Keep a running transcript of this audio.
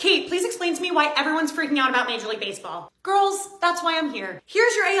explain to me why everyone's freaking out about Major League Baseball? Girls, that's why I'm here.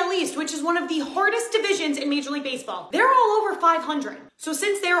 Here's your AL East, which is one of the hardest divisions in Major League Baseball. They're all over 500. So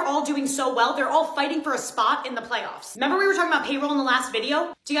since they're all doing so well, they're all fighting for a spot in the playoffs. Remember we were talking about payroll in the last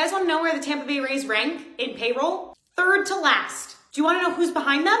video? Do you guys want to know where the Tampa Bay Rays rank in payroll? Third to last. Do you want to know who's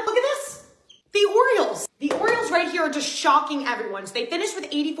behind them? Look at this. The Orioles. The Orioles right here are just shocking everyone. So they finished with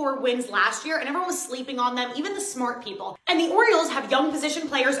 84 wins last year and everyone was sleeping on them, even the smart people. And the Orioles have young position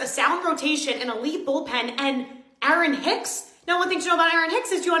players, a sound rotation, an elite bullpen, and Aaron Hicks. Now, one thing to know about Aaron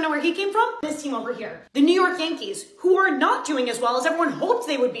Hicks is, do you want to know where he came from? This team over here. The New York Yankees, who are not doing as well as everyone hoped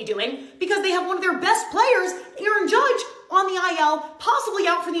they would be doing because they have one of their best players, Aaron Judge, on the IL, possibly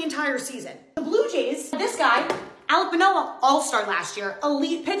out for the entire season. The Blue Jays, this guy, Alek Manoah, all-star last year,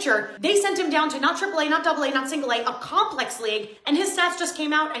 elite pitcher. They sent him down to not AAA, not AA, not single A, a complex league, and his stats just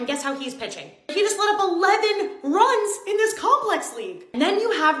came out, and guess how he's pitching? He just let up 11 runs in this complex league. And then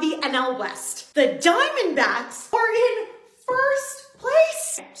you have the NL West. The Diamondbacks are in first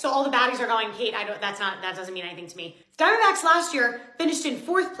place. So all the baddies are going, Kate, that doesn't mean anything to me. Diamondbacks last year finished in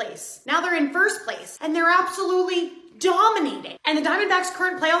 4th place. Now they're in 1st place, and they're absolutely dominating. And the Diamondbacks'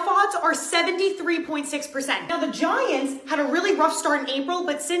 current playoff odds are 73.6%. Now, the Giants had a really rough start in April,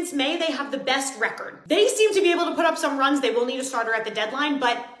 but since May, they have the best record. They seem to be able to put up some runs. They will need a starter at the deadline,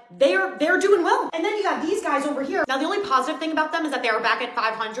 but they're doing well. And then you got these guys over here. Now, the only positive thing about them is that they are back at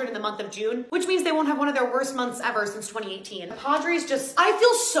 500 in the month of June, which means they won't have one of their worst months ever since 2018. The Padres I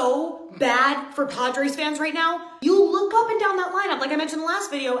feel so bad for Padres fans right now. You look up and down that lineup, like I mentioned in the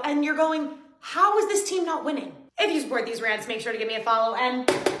last video, and you're going, how is this team not winning? If you support these rants, make sure to give me a follow, and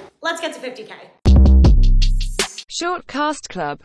let's get to 50K. Short Cast Club.